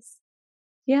stories?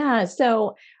 Yeah.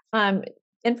 So,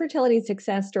 Infertility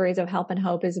Success Stories of Help and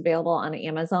Hope is available on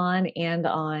Amazon and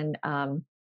on,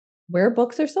 where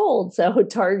books are sold. So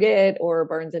Target or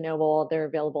Barnes and Noble, they're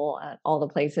available at all the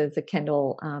places. The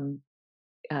Kindle,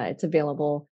 it's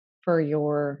available for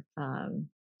your,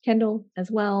 Kindle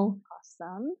as well.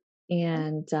 Awesome.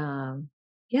 And,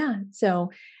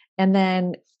 so, and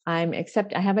then I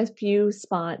have a few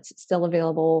spots still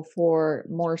available for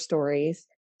more stories.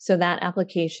 So that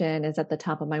application is at the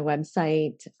top of my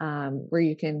website, where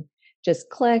you can just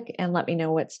click and let me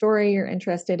know what story you're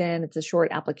interested in. It's a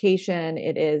short application.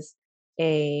 It is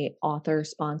a author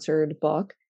sponsored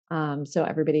book. So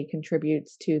everybody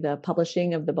contributes to the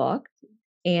publishing of the book.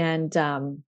 And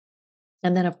then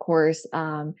of course,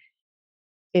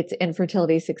 it's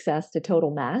Infertility Success to Total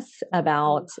Mess,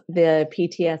 about the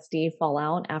PTSD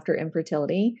fallout after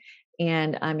infertility.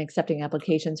 And I'm accepting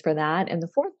applications for that. And the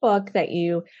fourth book that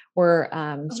you were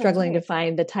struggling to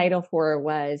find the title for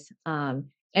was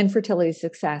Infertility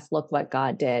Success, Look What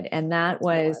God Did. And that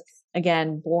was,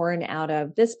 again, born out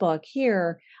of this book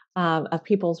here, of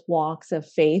people's walks of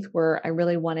faith, where I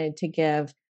really wanted to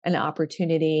give an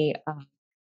opportunity,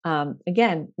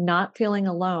 again, not feeling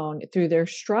alone through their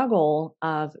struggle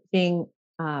of being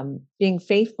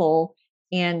faithful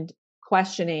and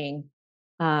questioning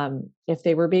if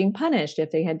they were being punished,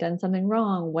 if they had done something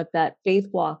wrong, what that faith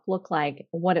walk looked like,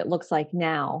 what it looks like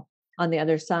now on the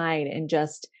other side, and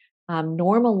just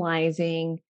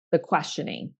normalizing the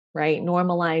questioning, right?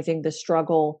 Normalizing the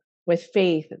struggle with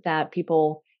faith that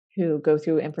people who go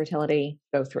through infertility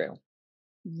go through.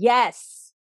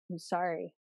 Yes. I'm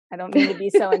sorry. I don't mean to be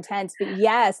so intense, but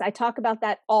yes, I talk about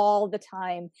that all the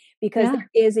time because there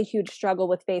is a huge struggle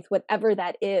with faith, whatever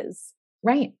that is.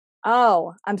 Right.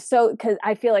 Oh, because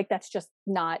I feel like that's just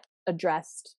not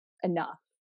addressed enough.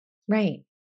 Right.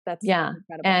 That's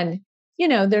incredible. And,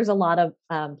 there's a lot of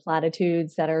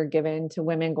platitudes that are given to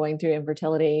women going through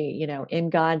infertility, in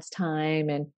God's time,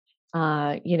 and,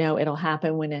 it'll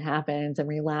happen when it happens, and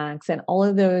relax. And all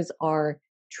of those are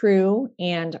true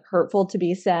and hurtful to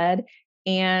be said.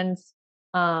 And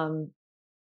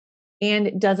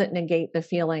it doesn't negate the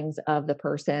feelings of the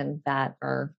person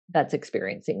that's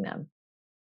experiencing them.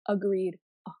 Agreed.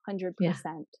 100%. Yeah.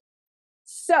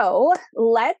 So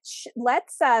let's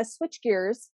switch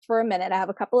gears for a minute. I have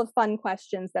a couple of fun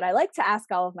questions that I like to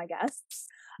ask all of my guests.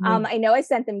 I know I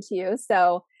sent them to you,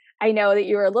 so I know that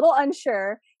you were a little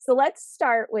unsure. So let's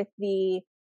start with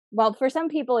for some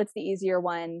people, it's the easier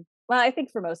one. Well, I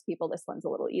think for most people, this one's a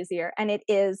little easier. And it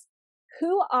is,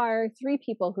 who are 3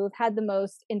 people who have had the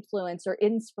most influence or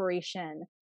inspiration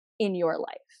in your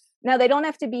life? Now, they don't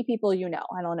have to be people you know.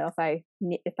 I don't know if I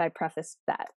prefaced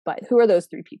that, but who are those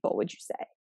 3 people, would you say?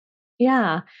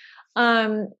 Yeah.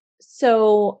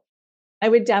 So I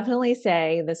would definitely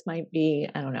say this might be,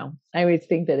 I don't know, I always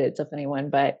think that it's a funny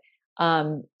one, but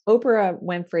Oprah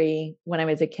Winfrey, when I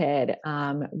was a kid,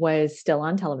 was still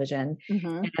on television.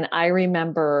 Mm-hmm. And I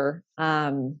remember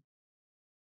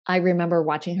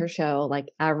watching her show like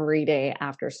every day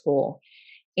after school.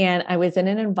 And I was in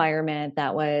an environment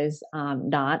that was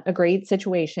not a great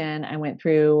situation. I went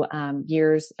through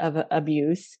years of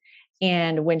abuse.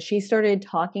 And when she started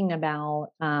talking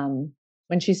about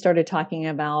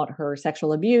her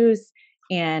sexual abuse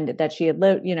and that she had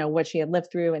lived, what she had lived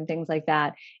through and things like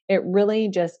that, it really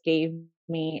just gave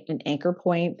me an anchor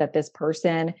point that this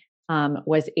person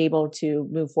was able to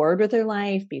move forward with their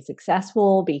life, be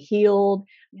successful, be healed.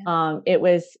 Yeah. It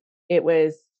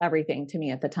was everything to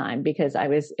me at the time because I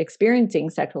was experiencing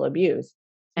sexual abuse.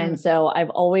 And so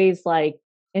I've always like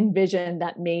envisioned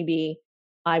that maybe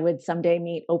I would someday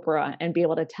meet Oprah and be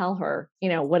able to tell her,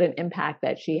 what an impact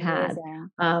that she had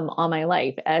on my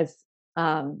life as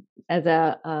a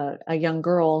young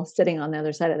girl sitting on the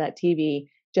other side of that TV,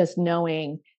 just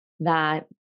knowing that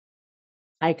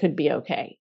I could be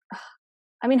okay.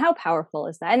 I mean, how powerful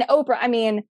is that? And Oprah, I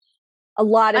mean, a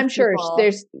lot of I'm sure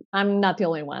people. I'm not the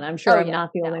only one. I'm sure I'm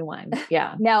not the only one.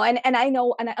 Yeah. No, and I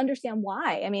know, and I understand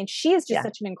why. I mean, she is just Yeah.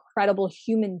 such an incredible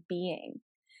human being.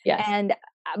 Yes.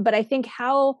 But I think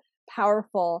how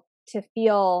powerful to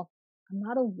feel I'm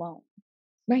not alone.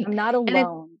 Right. I'm not alone.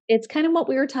 And it's kind of what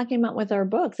we were talking about with our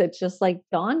books. It's just like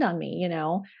dawned on me,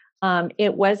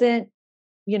 it wasn't,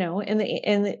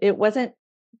 it wasn't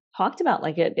talked about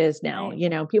like it is now.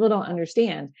 Right. People don't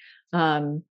understand.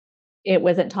 It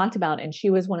wasn't talked about. And she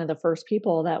was one of the first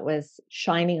people that was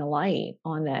shining a light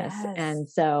on this. Yes. And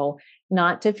so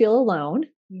not to feel alone.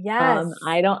 Yes.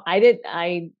 I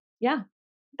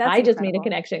just made a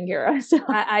connection, Kira. So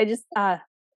I just,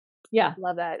 yeah,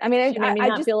 love that. I mean, she made me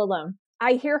not feel alone.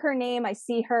 I hear her name, I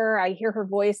see her, I hear her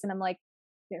voice, and I'm like,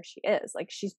 there she is. Like,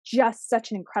 she's just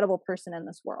such an incredible person in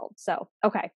this world. So,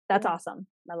 okay, that's awesome.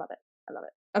 I love it.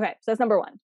 Okay, so that's number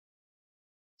one.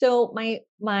 So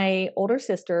my older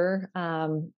sister,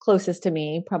 closest to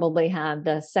me, probably had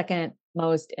the second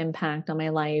most impact on my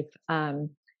life.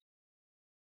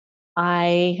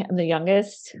 I am the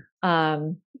youngest.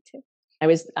 Me too.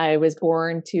 I was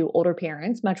born to older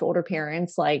parents, much older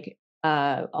parents, like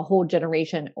a whole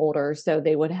generation older. So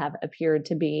they would have appeared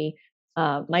to be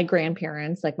my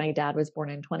grandparents. Like my dad was born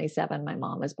in 27, my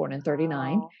mom was born in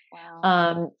 39.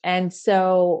 Wow. And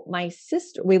so my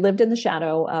sister, we lived in the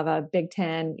shadow of a Big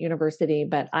Ten university,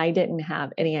 but I didn't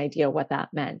have any idea what that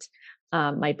meant.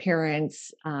 My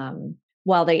parents,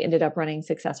 while they ended up running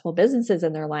successful businesses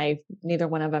in their life, neither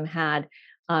one of them had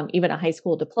even a high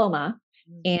school diploma.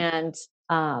 And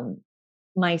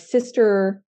my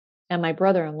sister and my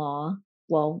brother-in-law,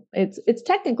 well, it's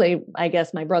technically, I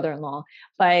guess, my brother-in-law,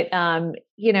 but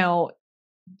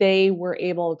they were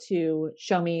able to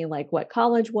show me like what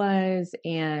college was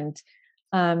and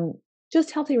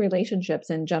just healthy relationships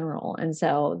in general. And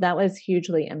so that was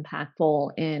hugely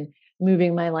impactful in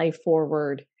moving my life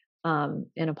forward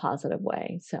in a positive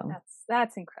way. So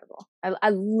that's incredible. I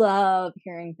love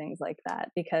hearing things like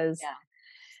that because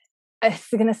it's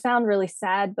going to sound really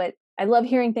sad, but I love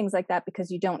hearing things like that because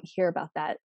you don't hear about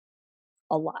that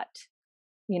a lot.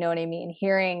 You know what I mean?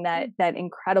 Hearing that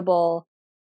incredible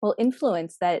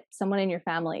influence that someone in your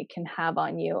family can have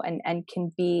on you and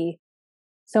can be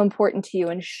so important to you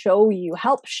and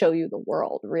help show you the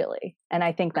world, really. And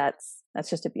I think that's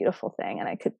just a beautiful thing. And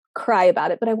I could cry about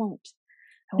it, but I won't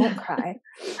cry.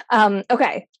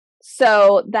 Okay.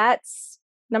 So that's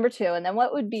number two. And then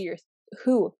what would be your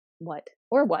what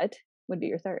would be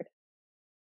your third?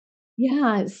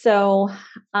 Yeah. So,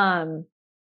 I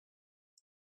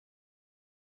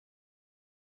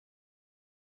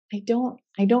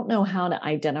don't know how to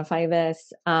identify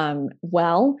this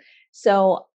well.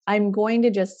 So I'm going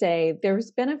to just say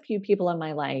there's been a few people in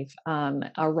my life,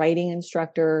 a writing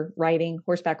instructor,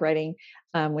 horseback riding,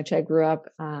 which I grew up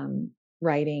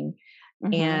writing,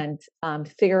 and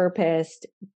therapist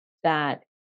that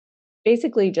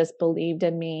basically just believed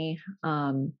in me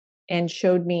and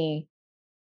showed me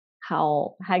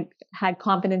how had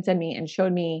confidence in me and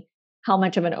showed me how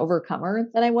much of an overcomer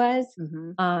that I was.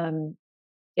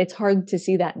 It's hard to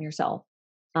see that in yourself,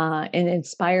 and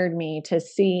inspired me to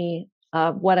see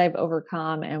what I've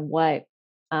overcome and what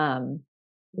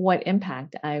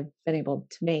impact I've been able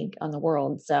to make on the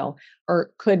world. So,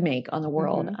 or could make on the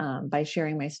world by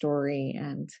sharing my story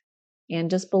and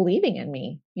just believing in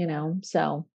me.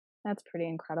 So that's pretty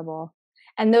incredible.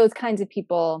 And those kinds of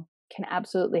people can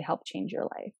absolutely help change your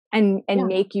life and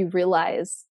make you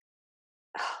realize,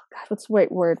 oh God, what's the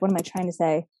right word? What am I trying to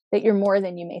say? That you're more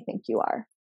than you may think you are.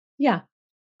 Yeah,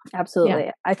 absolutely.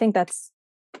 Yeah. I think that's,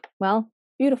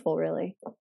 beautiful, really.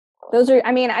 Those are,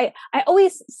 I mean, I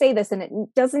always say this and it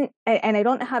doesn't, and I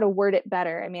don't know how to word it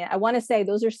better. I mean, I want to say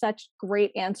those are such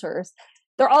great answers.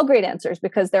 They're all great answers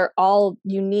because they're all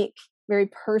unique,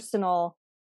 very personal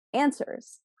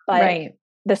answers. But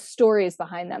the stories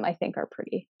behind them, I think, are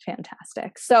pretty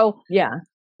fantastic. So Yeah.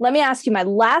 let me ask you my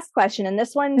last question. And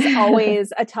this one's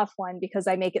always a tough one because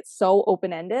I make it so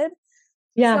open-ended.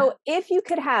 Yeah. So if you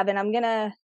could have, and I'm going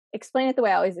to explain it the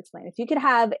way I always explain, if you could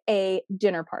have a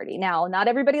dinner party. Now, not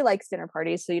everybody likes dinner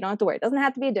parties, so you don't have to worry. It doesn't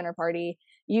have to be a dinner party.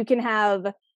 You can have,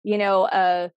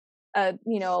 a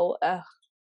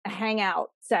hangout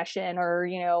session,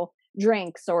 or,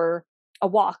 drinks, or a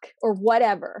walk, or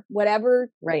whatever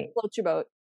Right. floats your boat,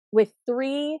 with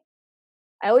three.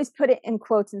 I always put it in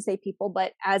quotes and say people,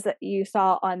 but as you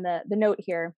saw on the note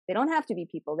here, they don't have to be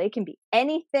people. They can be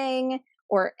anything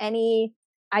or any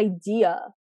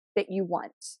idea that you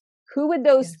want. Who would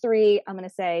those three, I'm going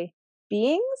to say,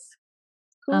 beings?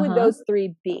 Who would those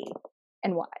three be,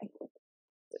 and why?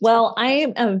 Well,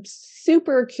 I am a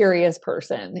super curious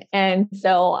person. And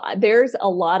so there's a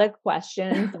lot of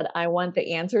questions that I want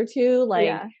the answer to. Like,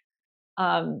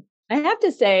 I have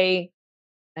to say,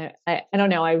 I don't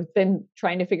know. I've been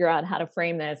trying to figure out how to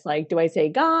frame this. Like, do I say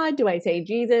God? Do I say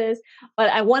Jesus? But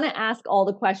I want to ask all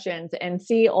the questions and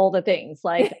see all the things.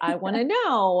 Like, I want to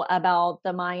know about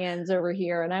the Mayans over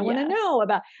here. And I want to know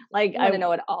about, like, I want to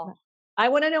know it all. I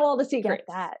want to know all the secrets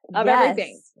of Yes,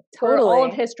 everything. totally. For all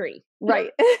of history. Right.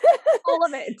 All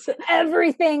of it.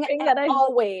 Everything that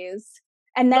always.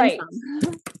 And then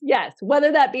some. Yes.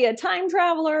 Whether that be a time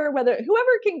traveler,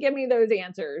 whoever can give me those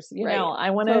answers, I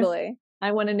want to,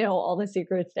 I want to know all the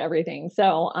secrets to everything.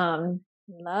 So,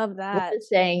 love that.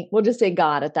 We'll just say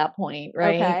God at that point.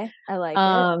 Right. Okay. I like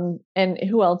it. And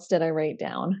who else did I write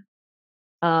down?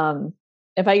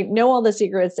 If I know all the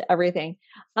secrets to everything,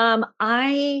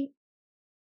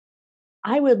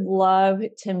 I would love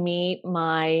to meet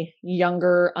my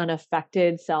younger,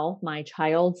 unaffected self, my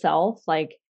child self.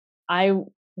 Like, I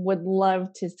would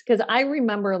love to, because I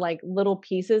remember like little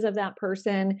pieces of that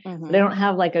person, but I don't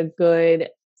have like a good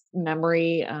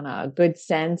memory and a good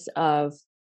sense of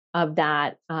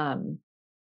that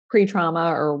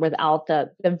pre-trauma, or without the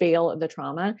veil of the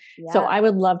trauma. Yeah. So I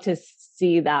would love to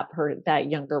see that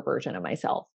younger version of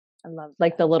myself. I love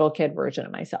like the little kid version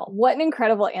of myself. What an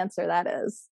incredible answer that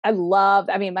is. I don't know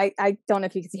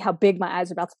if you can see how big my eyes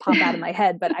are about to pop out of my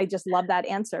head, but I just love that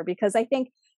answer, because I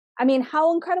think,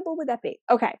 how incredible would that be?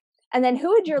 Okay. And then who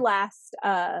would your last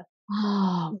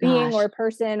being or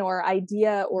person or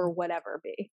idea or whatever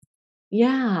be?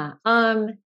 Yeah.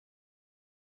 I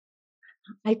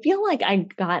feel like I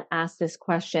got asked this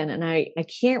question, and I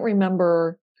can't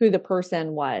remember who the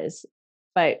person was,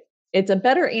 but it's a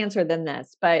better answer than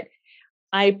this. But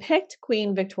I picked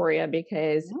Queen Victoria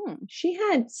because she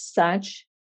had such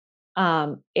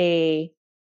a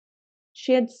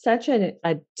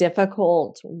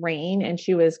difficult reign, and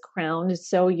she was crowned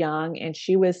so young, and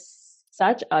she was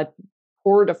such a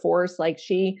tour de force. Like,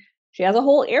 she has a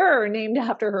whole era named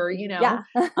after her,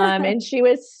 and she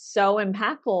was so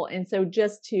impactful. And so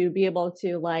just to be able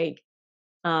to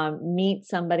meet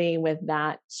somebody with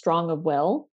that strong of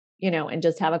will, and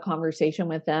just have a conversation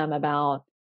with them about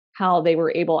how they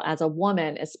were able as a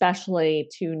woman, especially,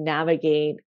 to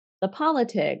navigate the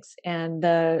politics and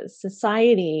the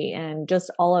society and just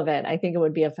all of it. I think it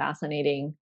would be a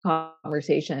fascinating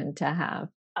conversation to have.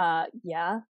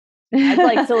 Yeah. I'd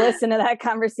like to listen to that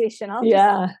conversation. I'll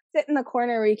just sit in the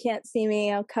corner where you can't see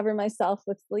me. I'll cover myself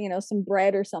with, some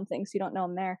bread or something, so you don't know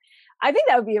I'm there. I think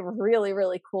that would be a really,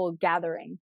 really cool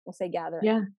gathering. We'll say gathering.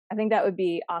 Yeah. I think that would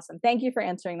be awesome. Thank you for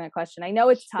answering that question. I know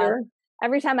it's tough.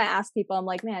 Every time I ask people, I'm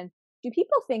like, man, do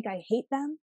people think I hate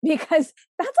them? Because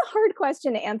that's a hard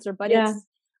question to answer. But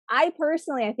I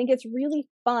think it's really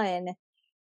fun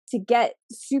to get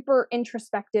super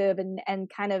introspective and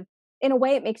kind of, in a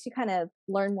way, it makes you kind of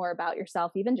learn more about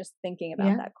yourself, even just thinking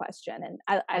about that question.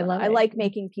 And I like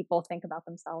making people think about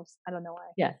themselves. I don't know why.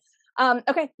 Yes.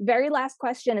 Okay. Very last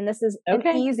question. And this is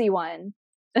an easy one.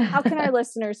 How can our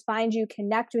listeners find you,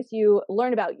 connect with you,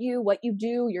 learn about you, what you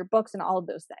do, your books, and all of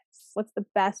those things?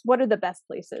 What are the best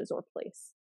places or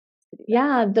place to do that?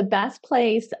 Yeah, the best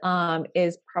place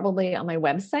is probably on my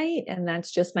website, and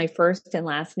that's just my first and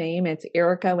last name. It's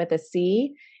Erica with a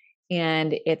C,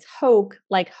 and it's Hoke,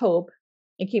 like hope.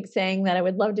 I keep saying that I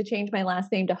would love to change my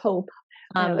last name to Hope,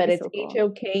 but it's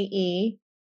HOKE,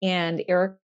 and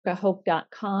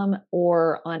ericahope.com,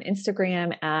 or on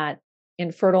Instagram at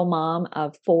Infertile Mom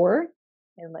of 4.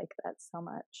 I like that so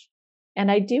much. And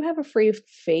I do have a free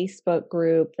Facebook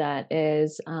group that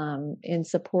is in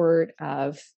support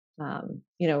of,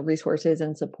 resources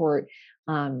and support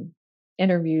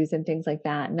interviews and things like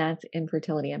that. And that's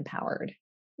Infertility Empowered.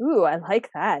 Ooh, I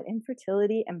like that.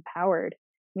 Infertility Empowered.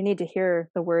 We need to hear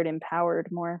the word empowered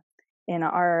more in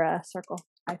our circle,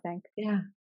 I think. Yeah.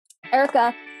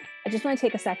 Erica, I just want to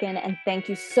take a second and thank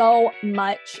you so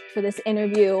much for this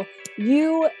interview.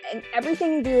 You and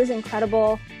everything you do is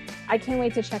incredible. I can't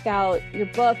wait to check out your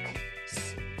book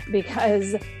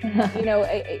because, you know,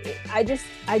 I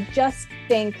just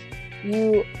think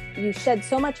you shed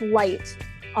so much light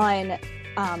on,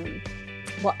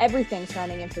 well, everything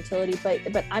surrounding infertility,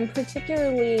 but I'm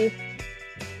particularly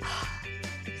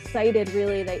excited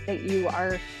really that you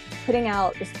are putting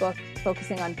out this book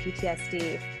focusing on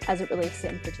PTSD as it relates to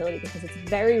infertility, because it's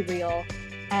very real.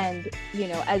 And, you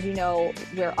know, as you know,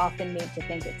 we're often made to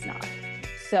think it's not.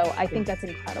 So I think that's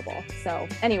incredible. So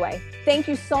anyway, thank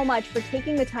you so much for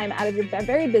taking the time out of your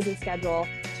very busy schedule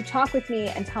to talk with me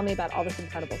and tell me about all this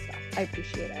incredible stuff. I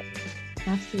appreciate it.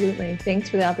 Absolutely. Thanks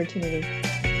for the opportunity.